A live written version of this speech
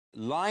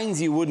Lines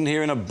you wouldn't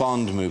hear in a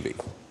Bond movie.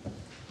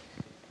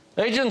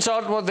 Agents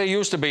aren't what they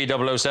used to be,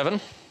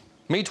 007.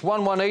 Meet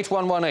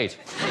 118118.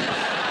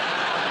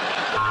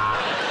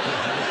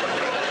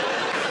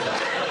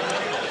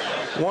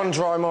 One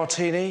dry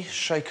martini,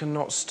 shaken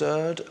not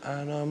stirred,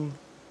 and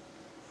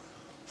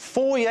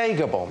 4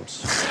 Jaeger bombs.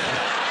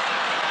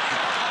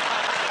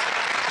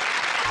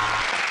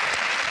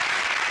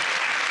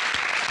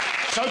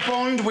 So,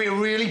 Bond, we're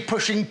really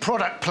pushing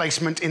product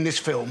placement in this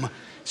film.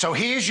 So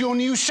here's your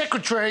new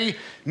secretary,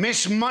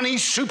 Miss Money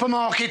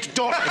Supermarket.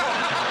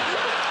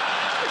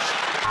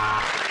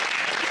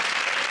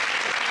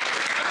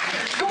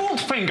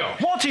 Goldfinger,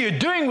 what are you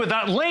doing with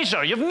that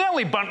laser? You've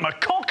nearly burnt my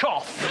cock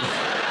off.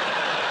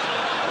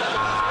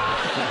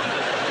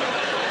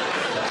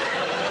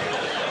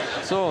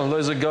 So,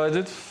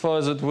 laser-guided,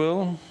 fires at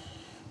will,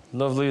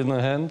 lovely in the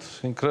hand,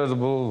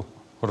 incredible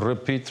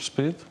repeat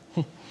speed.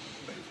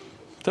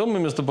 Tell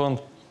me, Mr. Bond,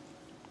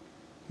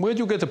 where'd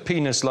you get a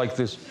penis like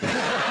this?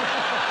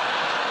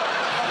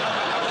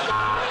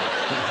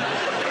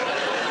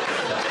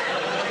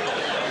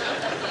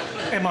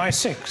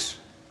 MI6?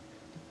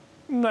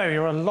 No,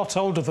 you're a lot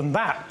older than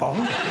that,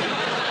 Bond.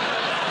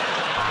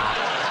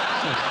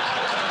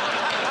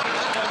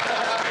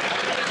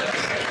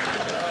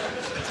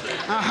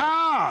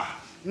 Aha!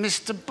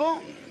 Mr.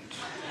 Bond.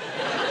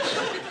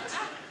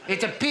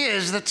 It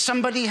appears that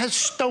somebody has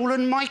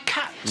stolen my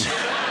cat.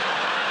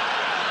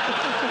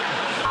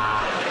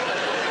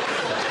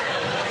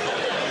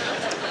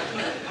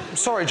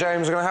 Sorry,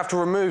 James, I'm going to have to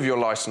remove your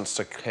licence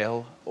to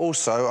kill.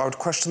 Also, I would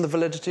question the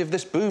validity of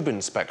this boob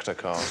inspector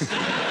card.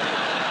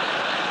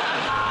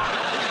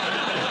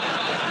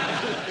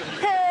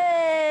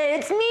 Hey,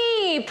 it's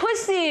me,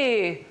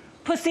 Pussy.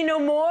 Pussy no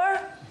more?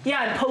 Yeah,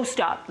 I'm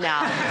post-op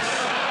now.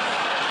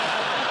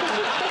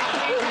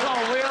 It's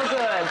going real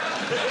good.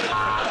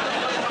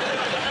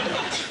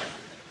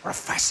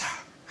 Professor,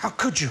 how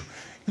could you?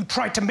 You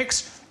tried to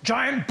mix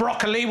giant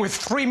broccoli with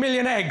 3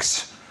 million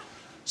eggs.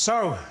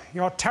 So,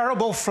 your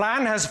terrible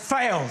flan has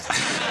failed.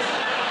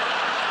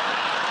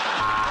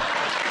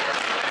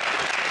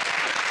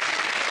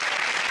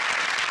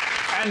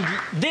 And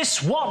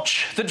this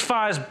watch that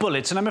fires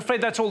bullets, and I'm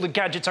afraid that's all the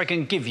gadgets I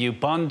can give you,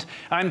 Bond.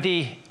 I'm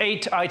the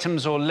 8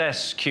 items or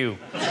less Q.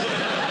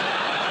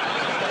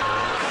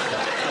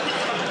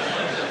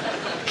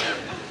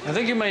 I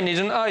think you may need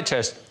an eye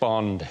test,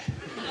 Bond.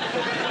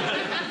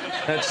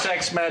 That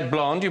sex-mad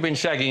blonde you've been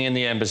shagging in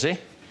the embassy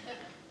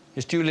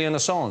is Julian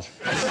Assange.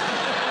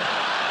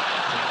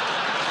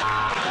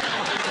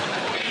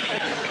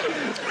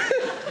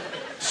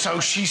 So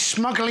she's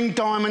smuggling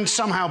diamonds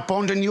somehow,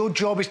 Bond, and your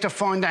job is to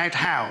find out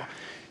how.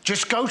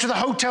 Just go to the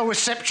hotel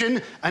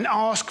reception and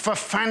ask for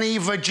Fanny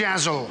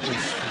Vajazzle.